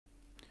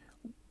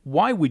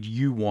why would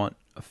you want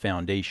a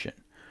foundation?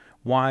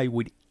 Why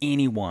would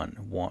anyone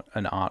want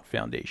an art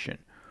foundation?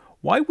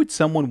 Why would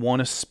someone want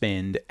to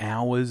spend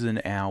hours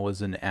and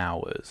hours and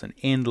hours and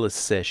endless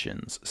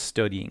sessions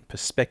studying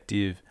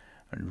perspective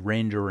and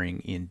rendering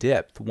in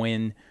depth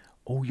when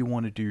all you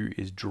want to do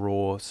is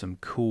draw some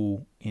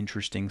cool,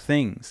 interesting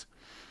things?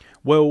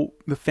 Well,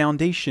 the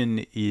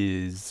foundation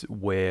is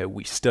where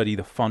we study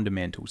the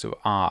fundamentals of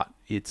art.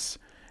 It's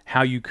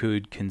how you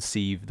could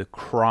conceive the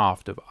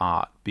craft of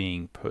art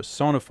being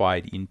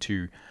personified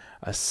into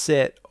a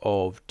set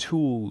of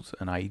tools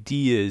and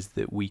ideas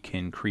that we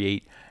can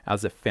create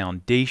as a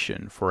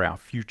foundation for our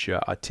future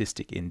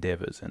artistic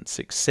endeavors and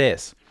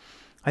success.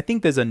 I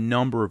think there's a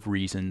number of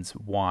reasons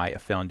why a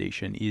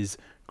foundation is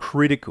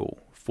critical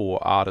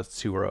for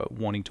artists who are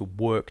wanting to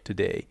work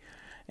today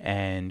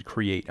and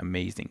create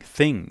amazing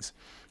things.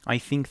 I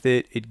think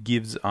that it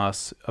gives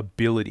us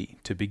ability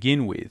to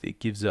begin with. It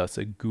gives us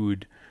a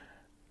good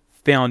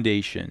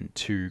foundation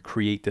to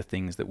create the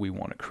things that we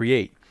want to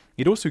create.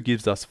 It also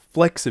gives us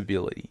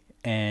flexibility,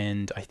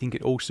 and I think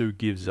it also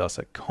gives us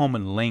a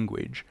common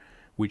language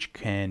which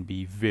can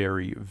be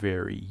very,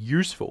 very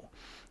useful.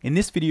 In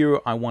this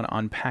video, I want to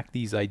unpack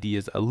these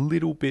ideas a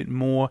little bit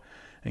more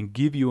and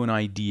give you an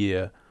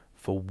idea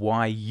for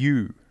why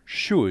you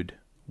should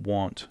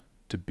want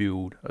to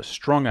build a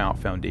strong art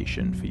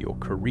foundation for your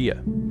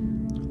career.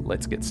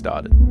 Let's get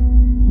started.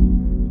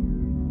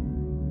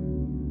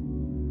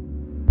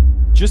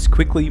 Just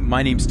quickly,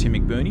 my name's Tim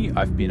Mcburnie.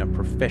 I've been a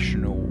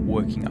professional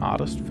working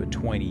artist for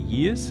 20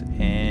 years,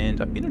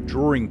 and I've been a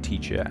drawing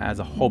teacher as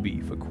a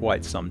hobby for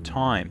quite some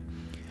time.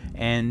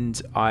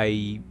 And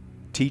I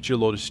teach a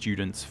lot of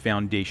students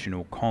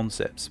foundational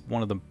concepts.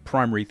 One of the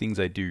primary things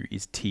I do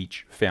is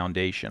teach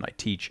foundation. I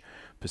teach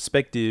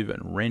perspective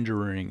and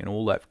rendering and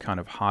all that kind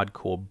of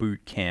hardcore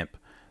boot camp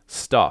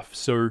stuff.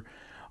 So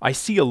I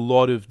see a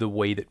lot of the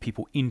way that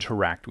people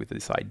interact with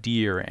this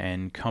idea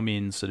and come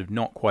in sort of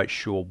not quite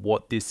sure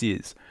what this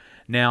is.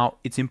 Now,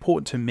 it's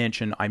important to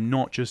mention I'm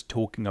not just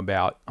talking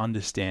about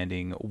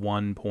understanding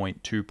 1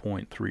 point, 2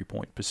 point, 3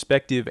 point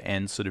perspective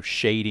and sort of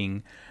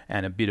shading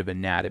and a bit of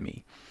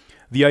anatomy.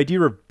 The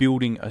idea of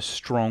building a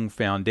strong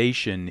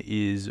foundation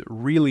is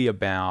really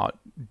about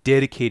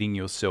dedicating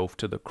yourself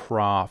to the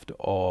craft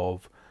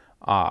of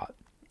art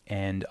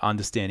and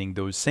understanding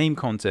those same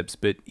concepts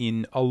but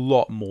in a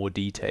lot more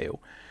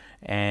detail,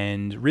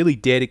 and really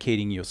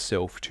dedicating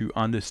yourself to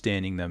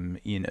understanding them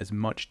in as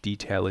much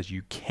detail as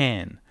you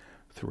can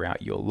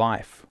throughout your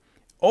life.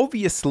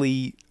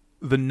 Obviously,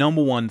 the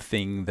number one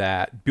thing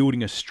that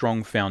building a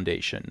strong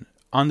foundation,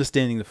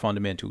 understanding the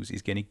fundamentals,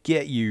 is going to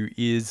get you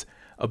is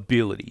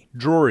ability,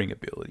 drawing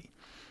ability.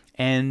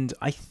 And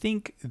I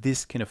think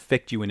this can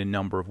affect you in a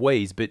number of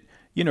ways, but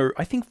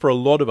I think for a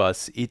lot of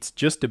us, it's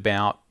just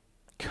about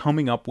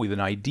coming up with an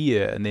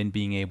idea and then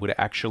being able to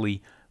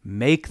actually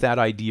make that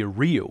idea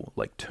real,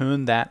 like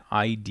turn that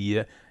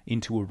idea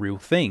into a real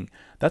thing.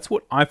 That's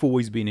what I've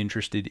always been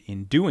interested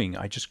in doing.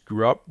 I just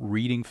grew up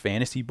reading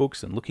fantasy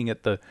books and looking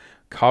at the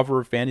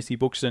cover of fantasy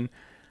books, and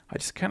I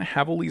just kind of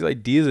have all these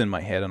ideas in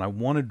my head and I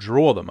want to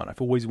draw them, and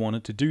I've always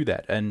wanted to do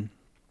that. And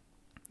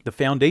the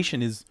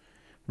foundation is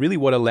really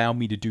what allowed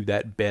me to do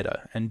that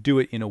better and do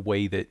it in a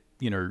way that,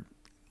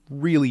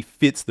 really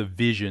fits the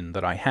vision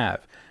that I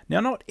have. Now,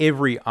 not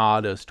every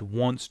artist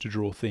wants to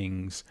draw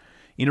things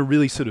in a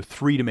really sort of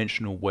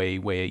three-dimensional way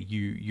where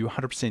you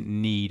 100%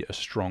 need a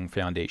strong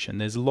foundation.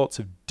 There's lots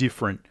of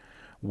different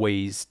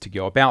ways to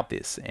go about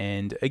this.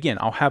 And again,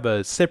 I'll have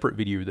a separate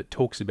video that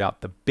talks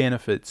about the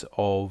benefits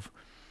of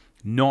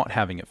not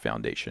having a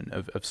foundation,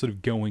 of sort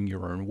of going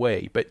your own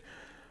way. But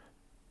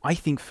I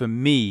think for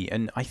me,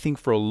 and I think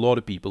for a lot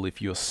of people,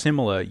 if you're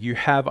similar, you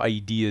have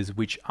ideas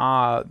which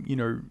are,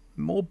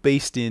 more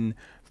based in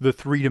the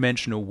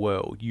three-dimensional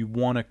world. You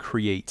want to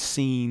create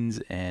scenes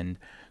and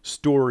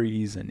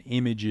stories and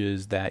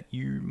images that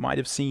you might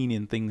have seen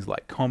in things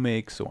like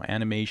comics or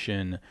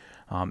animation,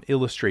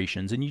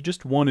 illustrations, and you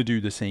just want to do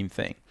the same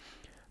thing.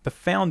 The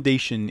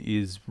foundation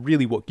is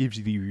really what gives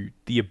you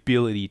the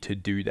ability to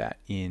do that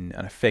in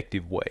an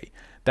effective way.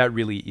 That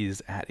really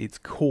is at its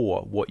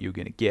core what you're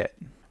going to get.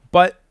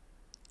 But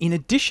in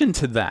addition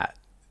to that,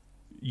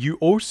 you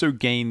also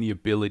gain the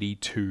ability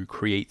to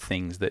create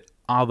things that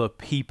other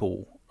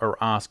people are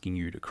asking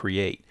you to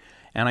create.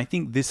 And I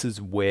think this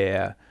is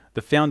where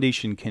the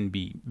foundation can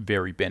be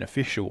very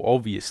beneficial,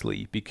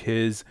 obviously,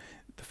 because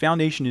the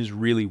foundation is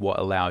really what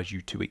allows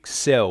you to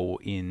excel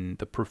in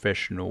the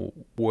professional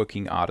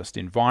working artist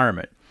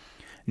environment.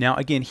 Now,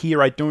 again,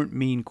 here I don't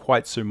mean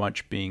quite so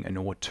much being an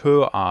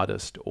auteur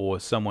artist or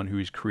someone who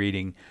is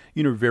creating,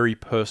 very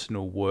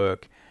personal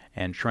work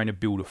and trying to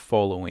build a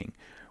following.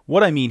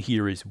 What I mean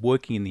here is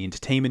working in the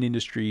entertainment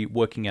industry,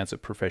 working as a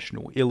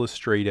professional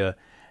illustrator,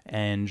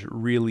 and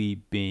really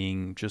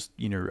being just,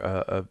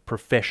 a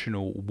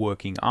professional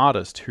working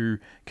artist who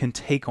can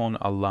take on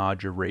a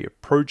large array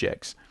of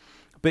projects.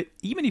 But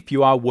even if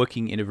you are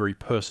working in a very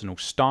personal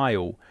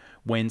style,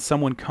 when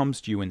someone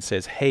comes to you and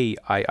says, hey,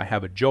 I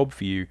have a job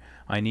for you,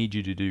 I need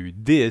you to do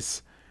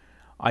this,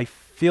 I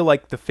feel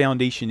like the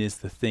foundation is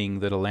the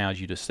thing that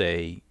allows you to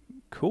say,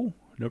 cool,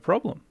 no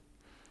problem,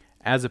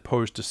 as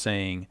opposed to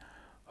saying,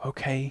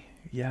 okay,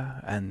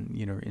 yeah, and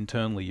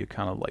internally you're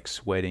kind of like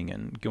sweating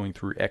and going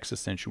through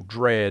existential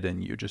dread,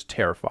 and you're just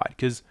terrified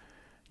because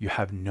you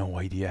have no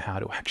idea how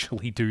to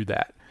actually do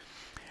that.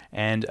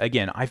 And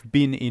again, I've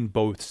been in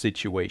both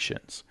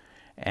situations,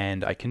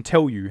 and I can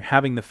tell you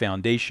having the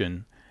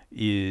foundation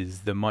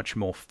is the much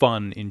more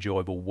fun,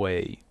 enjoyable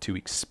way to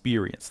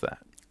experience that.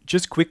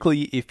 Just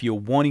quickly, if you're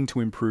wanting to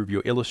improve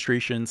your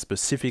illustration,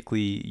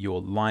 specifically your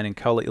line and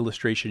color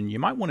illustration, you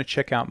might want to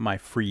check out my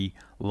free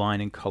line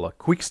and color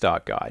quick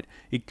start guide.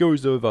 It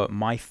goes over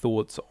my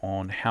thoughts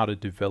on how to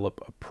develop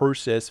a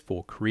process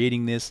for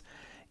creating this.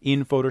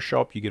 In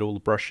Photoshop, you get all the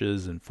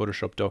brushes and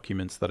Photoshop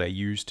documents that I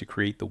use to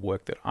create the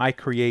work that I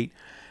create.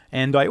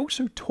 And I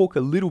also talk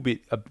a little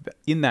bit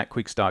in that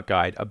quick start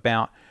guide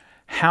about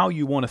how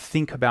you want to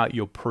think about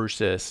your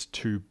process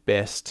to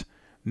best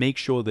make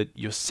sure that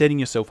you're setting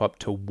yourself up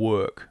to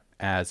work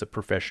as a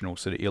professional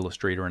sort of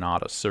illustrator and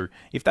artist. So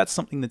if that's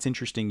something that's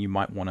interesting, you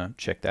might want to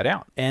check that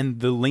out.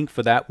 And the link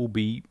for that will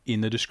be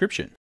in the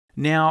description.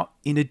 Now,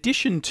 in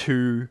addition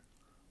to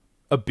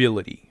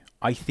ability,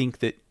 I think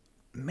that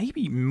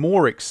maybe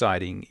more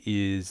exciting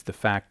is the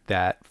fact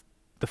that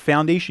the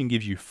foundation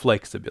gives you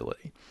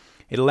flexibility.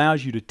 It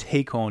allows you to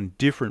take on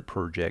different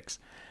projects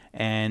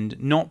and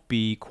not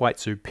be quite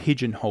so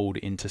pigeonholed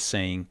into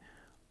saying,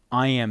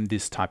 I am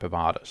this type of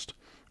artist.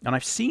 And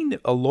I've seen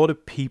a lot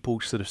of people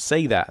sort of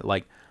say that,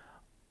 like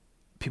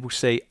people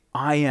say,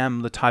 I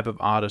am the type of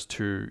artist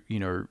who,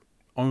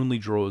 only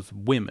draws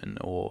women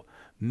or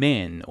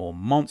men or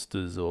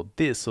monsters or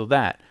this or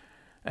that.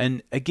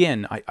 And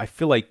again, I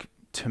feel like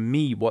to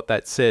me what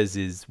that says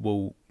is,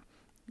 well,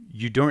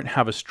 you don't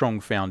have a strong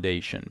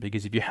foundation,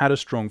 because if you had a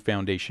strong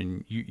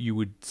foundation, you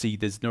would see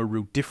there's no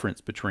real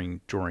difference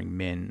between drawing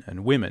men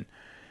and women.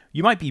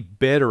 You might be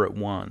better at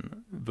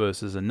one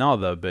versus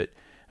another, but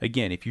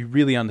again, if you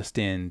really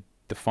understand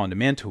the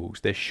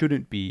fundamentals, there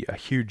shouldn't be a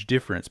huge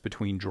difference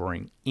between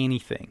drawing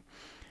anything.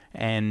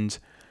 And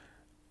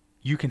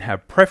you can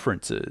have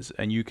preferences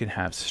and you can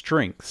have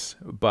strengths,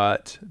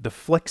 but the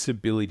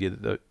flexibility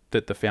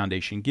that the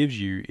foundation gives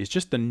you is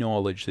just the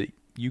knowledge that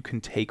you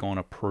can take on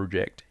a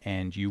project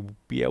and you'll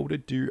be able to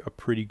do a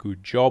pretty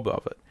good job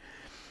of it.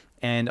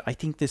 And I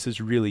think this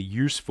is really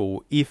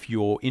useful if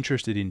you're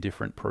interested in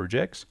different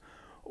projects,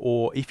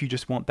 or if you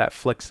just want that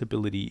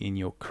flexibility in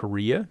your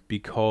career,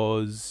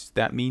 because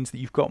that means that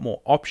you've got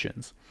more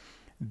options.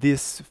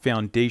 This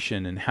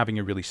foundation and having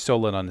a really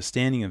solid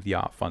understanding of the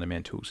art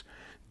fundamentals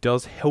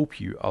does help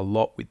you a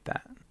lot with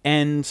that.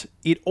 And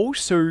it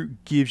also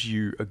gives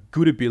you a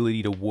good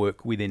ability to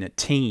work within a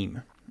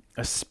team,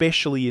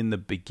 especially in the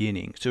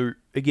beginning. So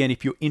again,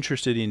 if you're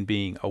interested in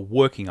being a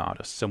working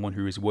artist, someone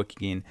who is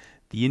working in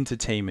the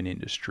entertainment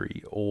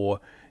industry,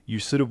 or you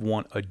sort of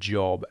want a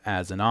job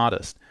as an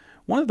artist,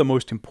 one of the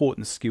most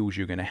important skills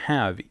you're going to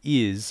have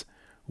is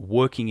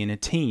working in a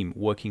team,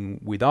 working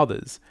with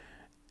others,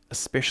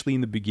 especially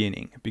in the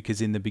beginning,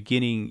 because in the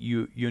beginning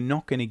you're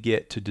not going to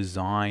get to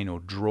design or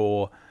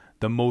draw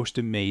the most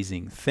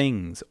amazing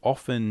things.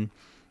 Often,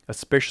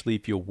 especially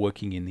if you're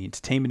working in the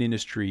entertainment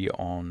industry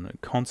on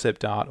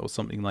concept art or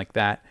something like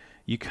that,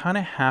 you kind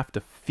of have to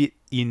fit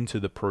into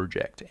the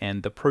project,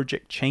 and the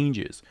project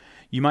changes.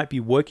 You might be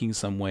working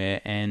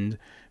somewhere and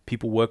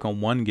people work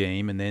on one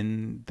game and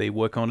then they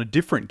work on a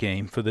different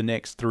game for the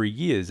next 3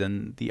 years,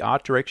 and the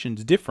art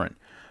direction's different.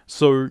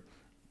 So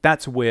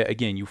that's where,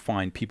 again, you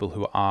find people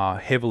who are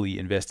heavily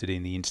invested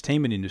in the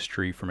entertainment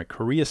industry from a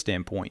career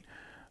standpoint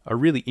are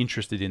really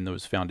interested in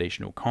those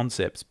foundational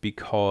concepts,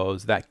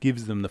 because that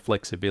gives them the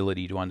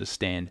flexibility to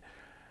understand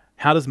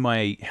how does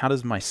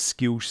my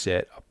skill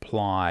set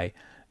apply,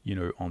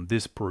 on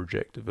this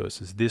project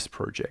versus this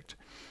project.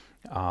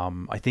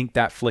 I think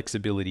that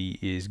flexibility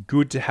is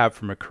good to have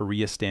from a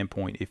career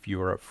standpoint if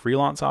you're a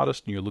freelance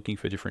artist and you're looking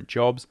for different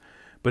jobs,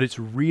 but it's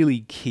really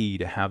key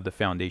to have the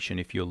foundation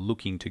if you're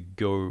looking to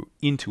go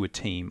into a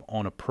team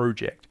on a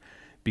project,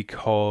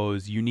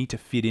 because you need to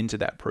fit into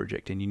that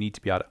project and you need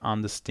to be able to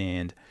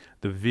understand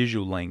the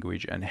visual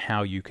language and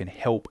how you can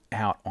help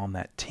out on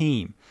that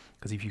team.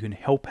 Because if you can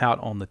help out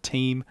on the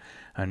team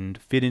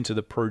and fit into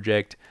the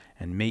project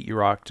and make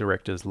your art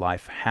director's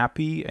life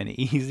happy and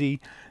easy,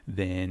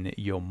 then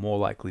you're more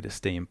likely to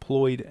stay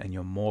employed and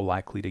you're more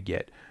likely to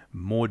get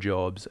more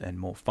jobs and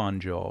more fun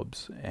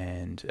jobs,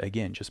 and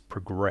again, just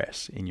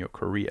progress in your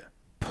career.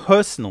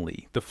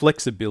 Personally, the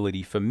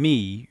flexibility for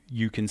me,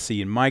 you can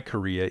see in my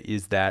career,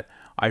 is that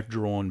I've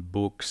drawn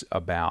books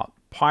about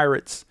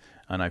pirates,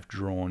 and I've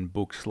drawn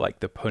books like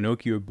the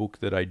Pinocchio book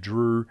that I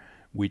drew,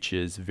 which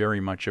is very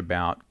much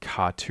about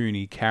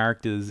cartoony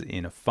characters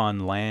in a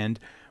fun land.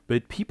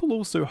 But people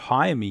also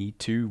hire me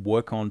to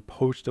work on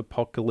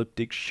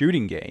post-apocalyptic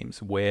shooting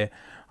games where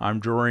I'm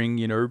drawing,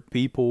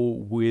 people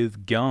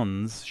with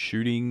guns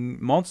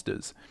shooting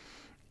monsters.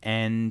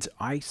 And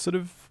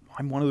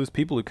I'm one of those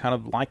people who kind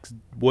of likes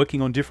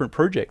working on different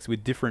projects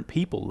with different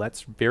people.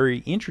 That's very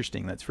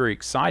interesting. That's very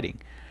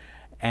exciting.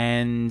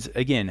 And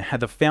again,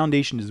 the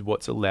foundation is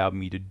what's allowed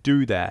me to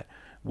do that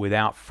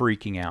without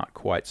freaking out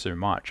quite so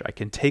much. I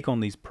can take on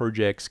these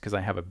projects because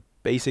I have a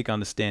basic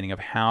understanding of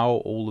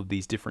how all of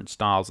these different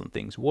styles and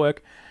things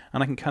work,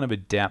 and I can kind of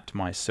adapt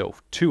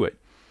myself to it.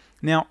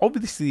 Now,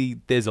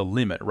 obviously, there's a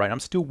limit, right? I'm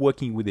still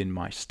working within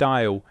my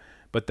style,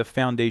 but the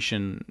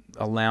foundation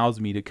allows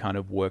me to kind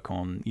of work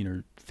on,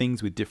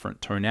 things with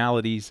different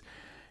tonalities,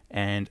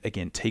 and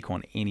again, take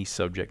on any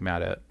subject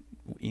matter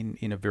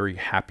in a very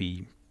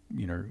happy,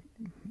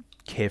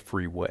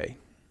 carefree way.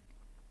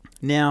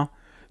 Now,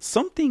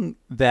 something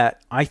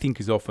that I think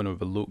is often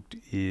overlooked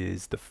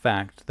is the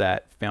fact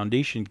that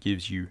foundation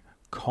gives you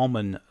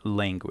common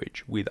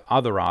language with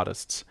other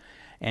artists,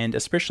 and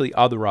especially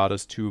other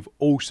artists who have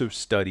also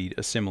studied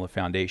a similar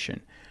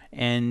foundation.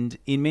 And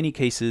in many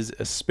cases,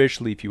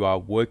 especially if you are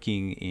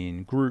working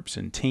in groups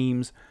and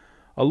teams,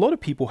 a lot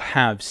of people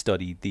have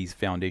studied these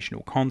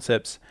foundational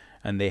concepts,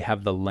 and they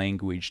have the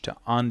language to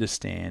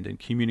understand and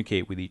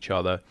communicate with each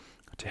other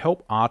to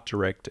help art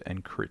direct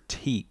and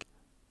critique.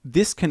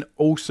 This can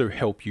also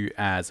help you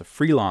as a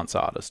freelance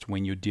artist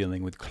when you're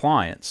dealing with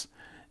clients.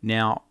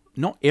 Now,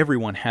 not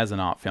everyone has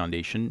an art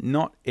foundation.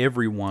 Not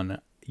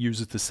everyone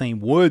uses the same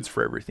words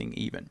for everything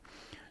even.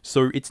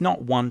 So it's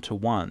not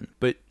one-to-one.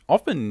 But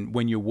often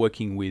when you're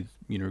working with,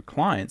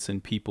 clients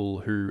and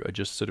people who are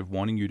just sort of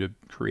wanting you to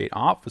create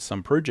art for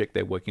some project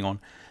they're working on,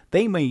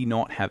 they may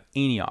not have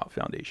any art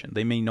foundation.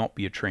 They may not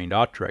be a trained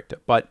art director.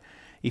 But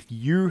if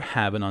you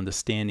have an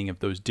understanding of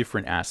those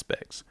different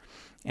aspects,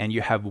 and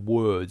you have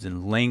words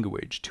and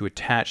language to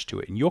attach to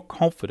it, and you're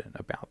confident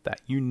about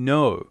that, you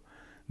know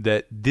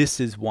that this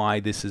is why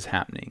this is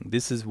happening,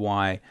 this is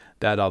why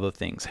that other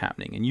thing's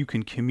happening, and you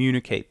can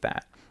communicate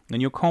that,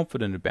 and you're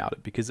confident about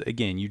it because,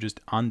 again, you just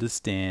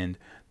understand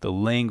the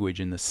language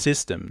and the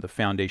system, the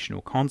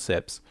foundational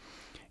concepts.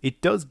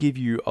 It does give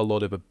you a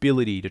lot of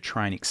ability to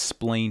try and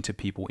explain to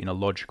people in a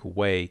logical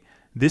way,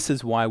 this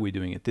is why we're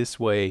doing it this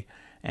way,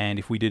 and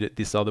if we did it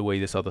this other way,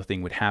 this other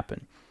thing would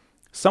happen.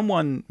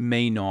 Someone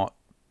may not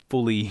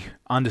fully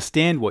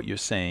understand what you're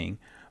saying,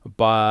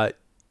 but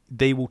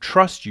they will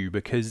trust you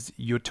because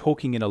you're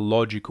talking in a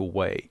logical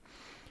way.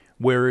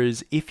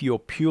 Whereas if you're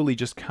purely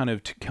just kind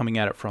of coming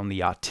at it from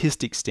the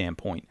artistic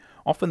standpoint,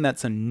 often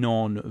that's a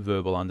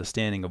non-verbal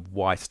understanding of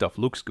why stuff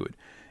looks good.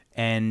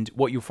 And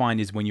what you'll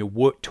find is when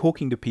you're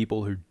talking to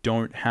people who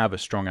don't have a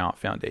strong art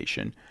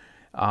foundation,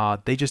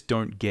 they just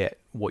don't get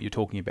what you're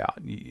talking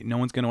about. No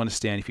one's going to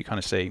understand if you kind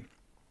of say,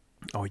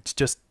 oh, it's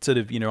just sort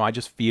of, I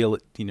just feel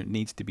it,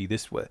 needs to be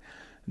this way.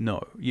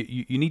 No,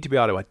 you need to be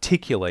able to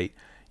articulate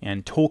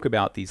and talk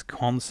about these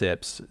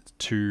concepts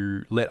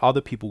to let other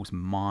people's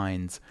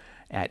minds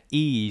at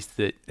ease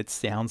that it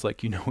sounds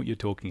like you know what you're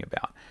talking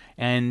about.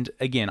 And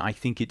again, I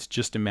think it's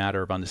just a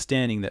matter of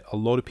understanding that a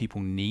lot of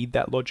people need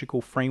that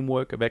logical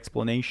framework of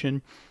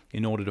explanation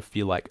in order to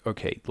feel like,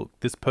 okay, look,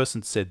 this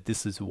person said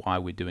this is why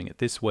we're doing it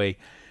this way.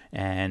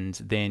 And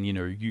then,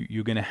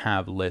 you're going to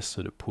have less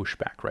sort of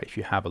pushback, right, if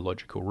you have a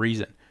logical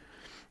reason.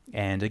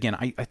 And again,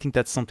 I think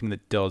that's something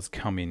that does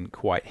come in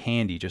quite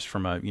handy just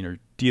from a,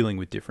 dealing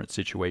with different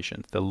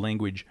situations. The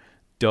language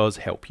does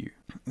help you.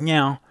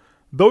 Now,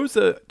 those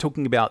are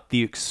talking about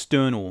the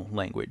external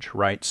language,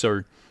 right?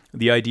 So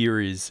the idea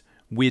is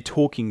we're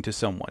talking to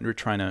someone, we're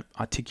trying to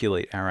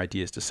articulate our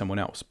ideas to someone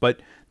else. But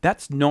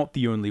that's not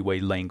the only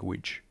way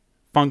language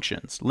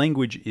functions.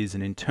 Language is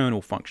an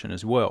internal function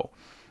as well.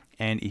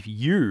 And if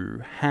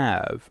you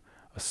have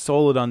a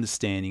solid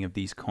understanding of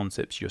these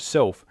concepts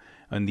yourself,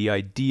 and the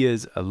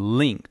ideas are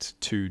linked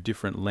to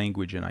different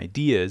language and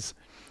ideas,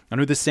 I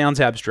know this sounds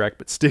abstract,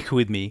 but stick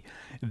with me,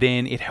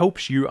 then it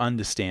helps you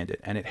understand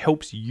it, and it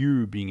helps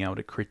you being able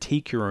to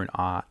critique your own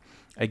art.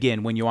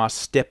 Again, when you are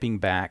stepping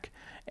back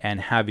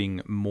and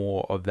having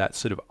more of that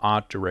sort of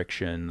art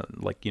direction,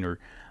 like,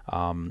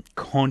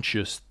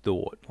 conscious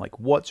thought, like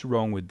what's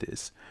wrong with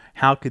this?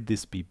 How could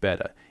this be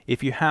better?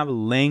 If you have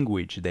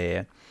language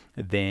there,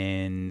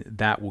 then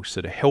that will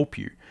sort of help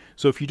you.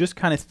 So if you're just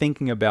kind of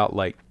thinking about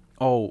like,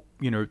 oh,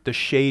 the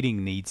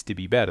shading needs to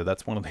be better.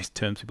 That's one of these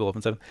terms people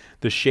often say,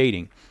 the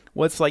shading.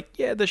 Well, it's like,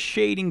 yeah, the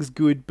shading's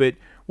good, but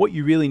what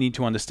you really need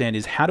to understand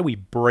is how do we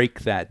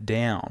break that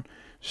down?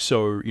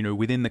 So,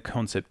 within the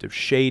concept of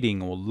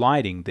shading or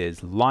lighting,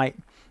 there's light,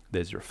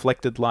 there's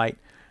reflected light,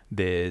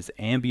 there's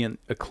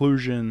ambient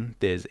occlusion,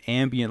 there's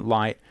ambient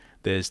light,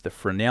 there's the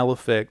Fresnel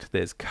effect,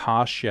 there's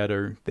cast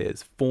shadow,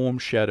 there's form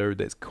shadow,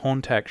 there's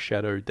contact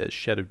shadow, there's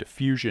shadow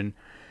diffusion.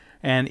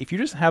 And if you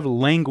just have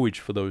language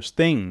for those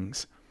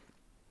things,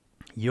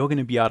 you're going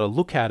to be able to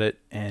look at it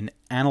and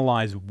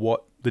analyze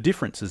what the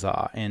differences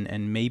are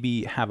and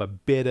maybe have a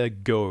better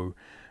go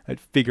at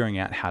figuring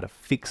out how to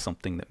fix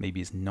something that maybe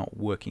is not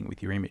working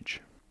with your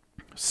image.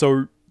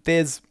 So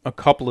there's a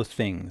couple of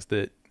things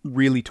that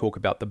really talk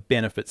about the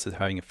benefits of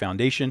having a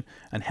foundation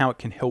and how it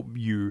can help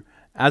you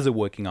as a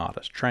working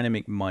artist trying to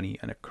make money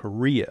and a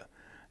career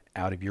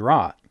out of your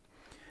art.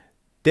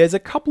 There's a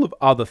couple of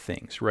other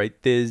things, right?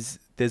 There's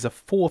a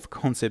fourth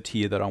concept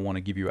here that I want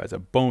to give you as a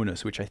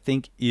bonus, which I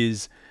think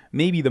is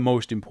maybe the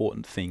most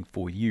important thing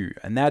for you,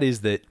 and that is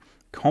that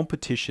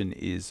competition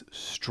is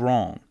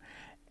strong.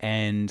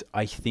 And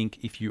I think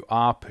if you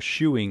are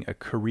pursuing a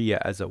career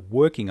as a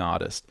working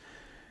artist,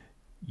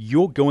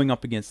 you're going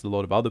up against a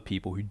lot of other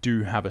people who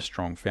do have a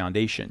strong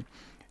foundation.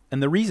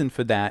 And the reason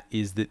for that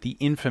is that the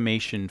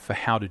information for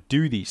how to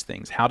do these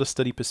things, how to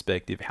study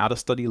perspective, how to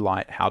study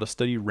light, how to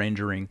study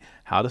rendering,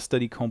 how to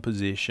study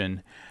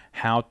composition,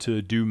 how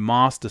to do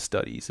master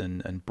studies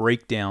and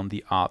break down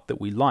the art that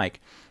we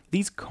like,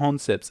 these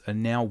concepts are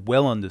now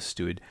well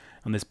understood,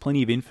 and there's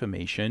plenty of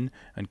information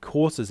and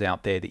courses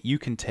out there that you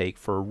can take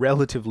for a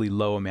relatively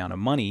low amount of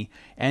money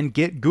and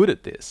get good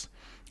at this.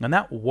 And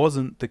that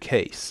wasn't the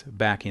case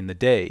back in the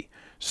day.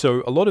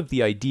 So a lot of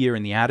the idea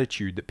and the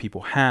attitude that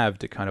people have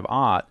to kind of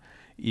art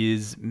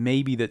is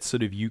maybe that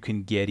sort of you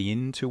can get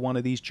into one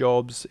of these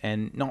jobs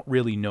and not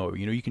really know.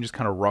 You know, you can just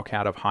kind of rock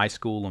out of high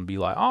school and be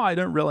like, oh, I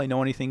don't really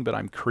know anything, but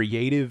I'm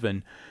creative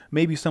and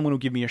maybe someone will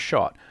give me a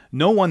shot.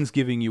 No one's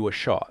giving you a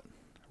shot,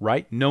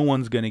 right? No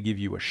one's going to give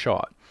you a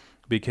shot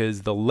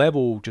because the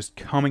level just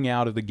coming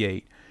out of the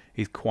gate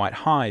is quite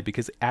high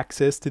because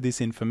access to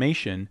this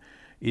information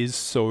is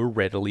so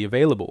readily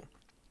available.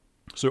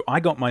 So I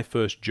got my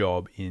first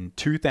job in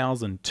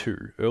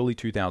 2002, early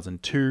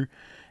 2002,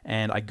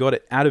 and I got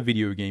it at a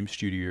video game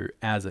studio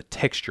as a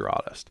texture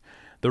artist.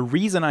 The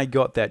reason I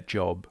got that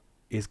job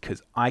is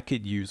because I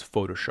could use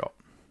Photoshop.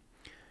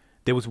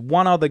 There was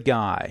one other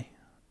guy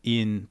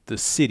in the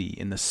city,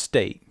 in the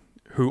state,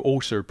 who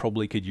also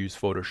probably could use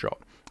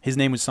Photoshop. His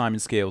name was Simon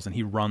Scales, and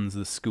he runs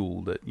the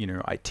school that, you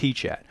know, I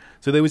teach at.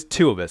 So there was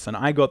two of us, and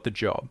I got the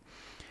job.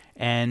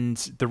 And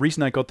the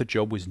reason I got the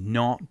job was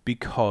not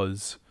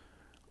because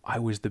I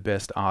was the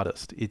best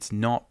artist. It's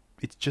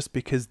just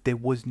because there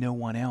was no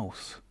one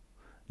else.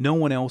 No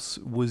one else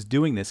was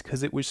doing this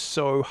because it was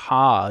so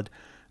hard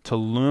to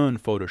learn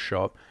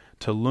Photoshop,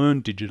 to learn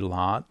digital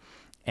art,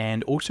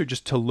 and also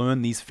just to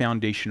learn these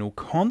foundational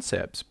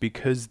concepts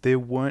because there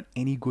weren't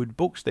any good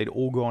books. They'd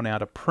all gone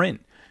out of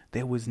print.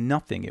 There was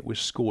nothing. It was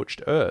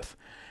scorched earth.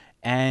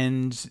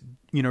 And,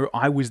 you know,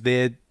 I was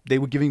there. They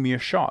were giving me a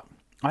shot.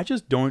 I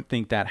just don't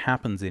think that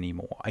happens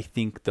anymore. I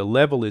think the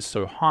level is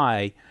so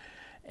high,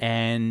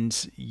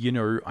 and you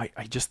know,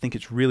 I just think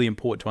it's really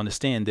important to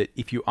understand that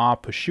if you are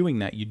pursuing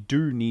that, you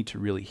do need to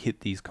really hit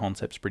these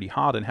concepts pretty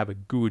hard and have a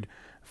good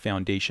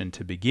foundation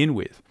to begin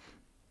with.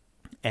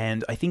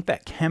 And I think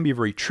that can be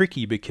very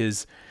tricky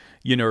because,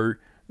 you know,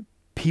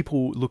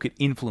 people look at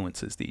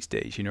influencers these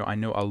days. You know, I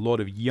know a lot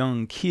of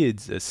young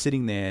kids are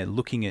sitting there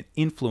looking at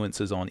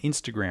influencers on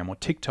Instagram or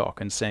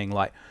TikTok and saying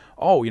like,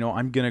 oh, you know,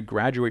 I'm going to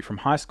graduate from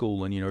high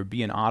school and, you know,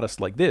 be an artist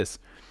like this.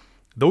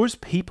 Those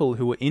people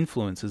who are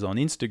influencers on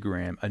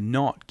Instagram are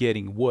not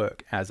getting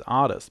work as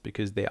artists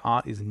because their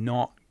art is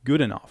not good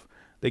enough.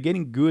 They're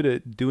getting good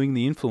at doing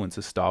the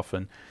influencer stuff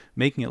and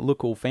making it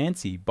look all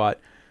fancy,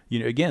 but, you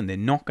know, again, they're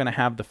not going to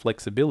have the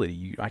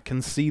flexibility. I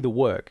can see the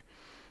work.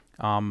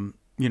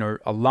 You know,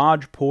 a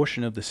large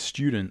portion of the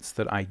students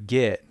that I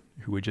get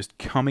who are just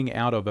coming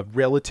out of a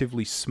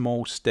relatively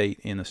small state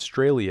in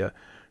Australia,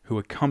 who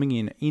are coming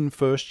in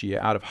first year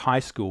out of high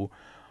school,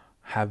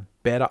 have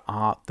better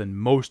art than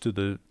most of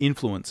the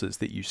influencers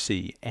that you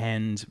see.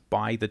 And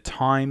by the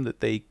time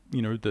that they,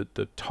 you know,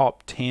 the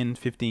top 10,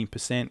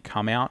 15%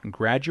 come out and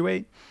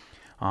graduate,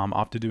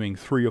 after doing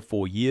 3 or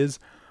 4 years,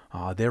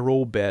 they're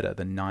all better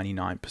than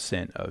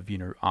 99% of, you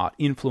know, art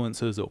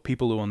influencers or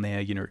people who are on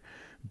there, you know,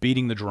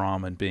 beating the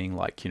drum and being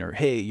like, you know,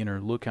 hey, you know,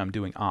 look, I'm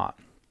doing art.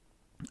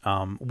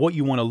 What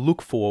you want to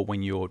look for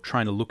when you're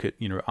trying to look at,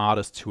 you know,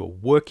 artists who are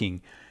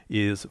working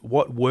is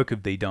what work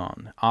have they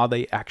done? Are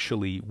they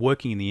actually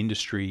working in the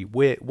industry?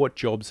 What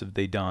jobs have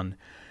they done?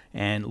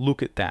 And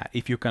look at that.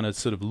 If you're going to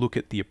sort of look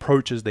at the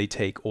approaches they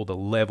take or the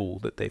level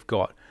that they've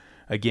got.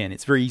 Again,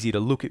 it's very easy to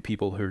look at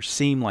people who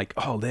seem like,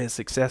 oh, they're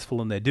successful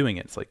and they're doing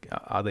it. It's like,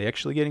 are they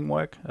actually getting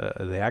work?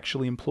 Are they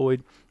actually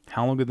employed?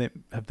 How long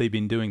have they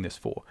been doing this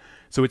for?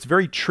 So it's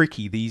very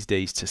tricky these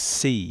days to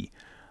see,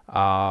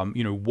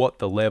 you know, what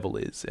the level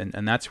is.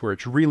 And that's where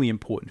it's really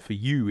important for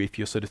you if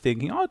you're sort of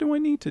thinking, oh, do I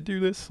need to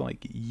do this?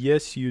 Like,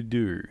 yes, you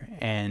do.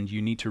 And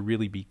you need to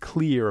really be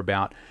clear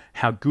about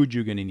how good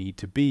you're going to need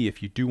to be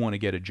if you do want to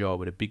get a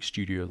job at a big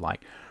studio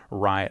like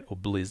Riot or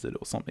Blizzard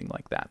or something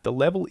like that. The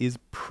level is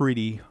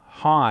pretty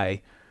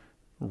high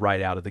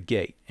right out of the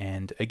gate.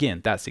 And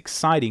again, that's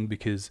exciting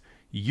because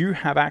you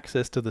have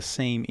access to the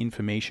same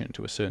information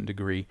to a certain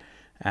degree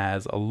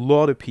as a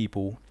lot of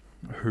people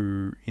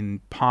who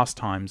in past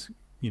times,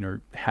 you know,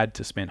 had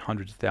to spend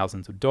hundreds of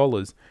thousands of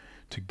dollars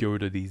to go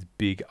to these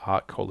big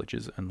art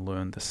colleges and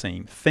learn the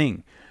same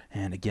thing.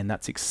 And again,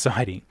 that's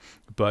exciting,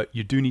 but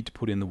you do need to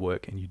put in the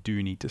work and you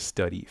do need to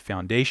study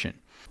foundation.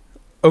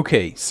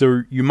 Okay,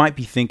 so you might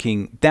be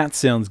thinking, that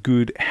sounds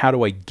good. How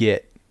do I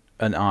get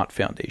an art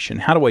foundation?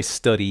 How do I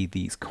study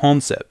these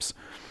concepts?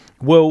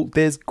 Well,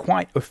 there's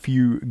quite a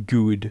few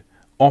good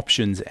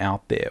options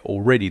out there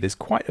already. There's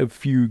quite a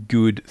few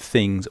good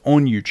things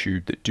on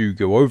YouTube that do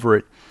go over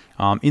it.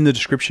 In the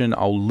description,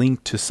 I'll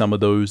link to some of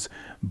those,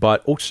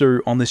 but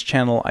also on this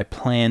channel, I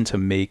plan to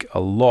make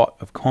a lot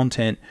of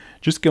content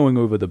just going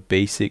over the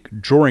basic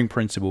drawing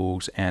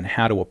principles and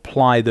how to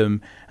apply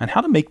them and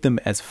how to make them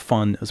as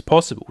fun as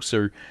possible.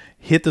 So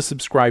hit the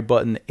subscribe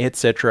button,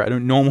 etc. I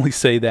don't normally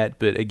say that,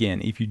 but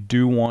again, if you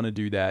do want to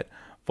do that,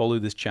 follow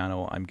this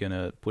channel. I'm going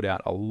to put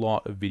out a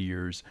lot of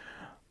videos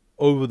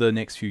over the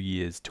next few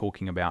years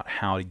talking about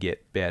how to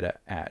get better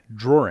at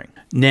drawing.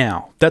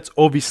 Now, that's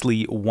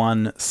obviously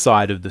one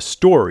side of the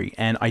story,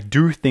 and I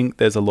do think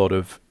there's a lot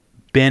of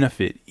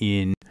benefit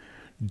in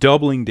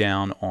doubling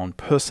down on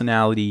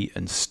personality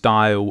and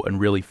style and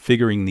really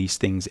figuring these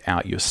things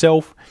out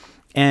yourself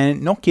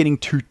and not getting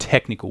too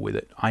technical with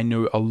it. I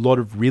know a lot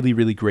of really,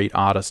 really great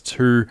artists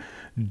who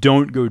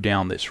don't go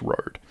down this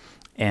road,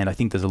 and I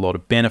think there's a lot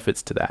of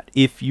benefits to that.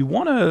 If you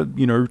want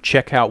to,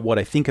 check out what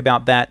I think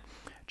about that,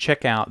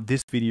 check out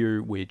this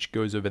video, which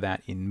goes over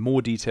that in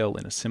more detail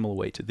in a similar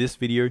way to this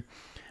video.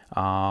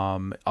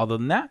 Other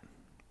than that,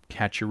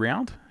 catch you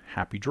around.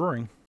 Happy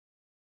drawing.